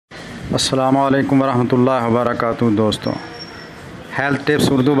अस्सलामु अलैकुम वरहमतुल्लाहि वबरकातुहू। दोस्तों, health tips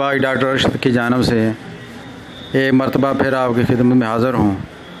Urdu by doctor Arshad की जानब से एक मरतबा फिर आपकी खिदमत में हाज़िर हूँ।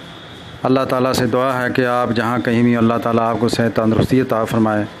 अल्लाह ताला से दुआ है कि आप जहाँ कहीं भी अल्लाह ताला आपको सेहत तंदुरुस्ती अता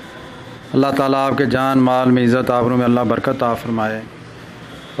फ़रमाए। अल्लाह ताला आपके जान माल में इज़्ज़त आबरू में अल्लाह बरकत अता फ़रमाए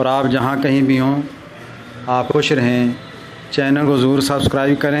और आप जहाँ कहीं भी हों आप खुश रहें। चैनल को ज़रूर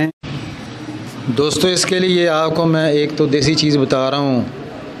सब्सक्राइब करें। दोस्तों, इसके लिए आपको मैं एक तो देसी चीज़ बता रहा हूँ,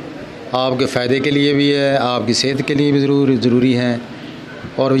 आपके फ़ायदे के लिए भी है, आपकी सेहत के लिए भी ज़रूरी है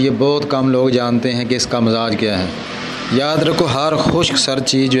और ये बहुत कम लोग जानते हैं कि इसका मजाज क्या है। याद रखो, हर खुश्क सर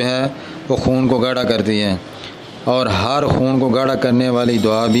चीज़ जो है वो खून को गाढ़ा करती है और हर खून को गाढ़ा करने वाली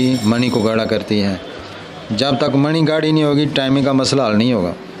दवा भी मनी को गाढ़ा करती है। जब तक मनी गाढ़ी नहीं होगी टाइमिंग का मसला हल नहीं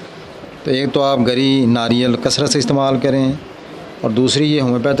होगा। तो एक तो आप ghari नारियल कसरत से इस्तेमाल करें और दूसरी ये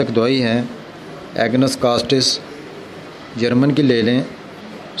होम्योपैथिक दवाई है एग्नस कास्टिस जर्मन की ले लें।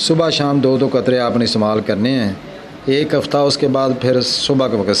 सुबह शाम 2-2 कतरे आपने इस्तेमाल करने हैं 1 हफ़्ता। उसके बाद फिर सुबह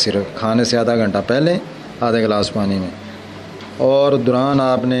के वक्त सिर्फ खाने से आधा घंटा पहले आधे गिलास पानी में, और दौरान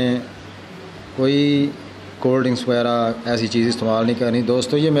आपने कोई कोल्ड ड्रिंक्स वगैरह ऐसी चीज़ इस्तेमाल नहीं करनी।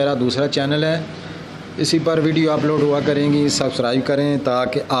 दोस्तों, ये मेरा दूसरा चैनल है, इसी पर वीडियो अपलोड हुआ करेंगी। सब्सक्राइब करें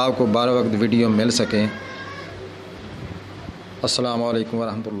ताकि आपको बार वक्त वीडियो मिल सकें। अस्सलामु अलैकुम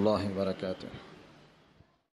वरहमतुल्लाहि वबरकातुहू।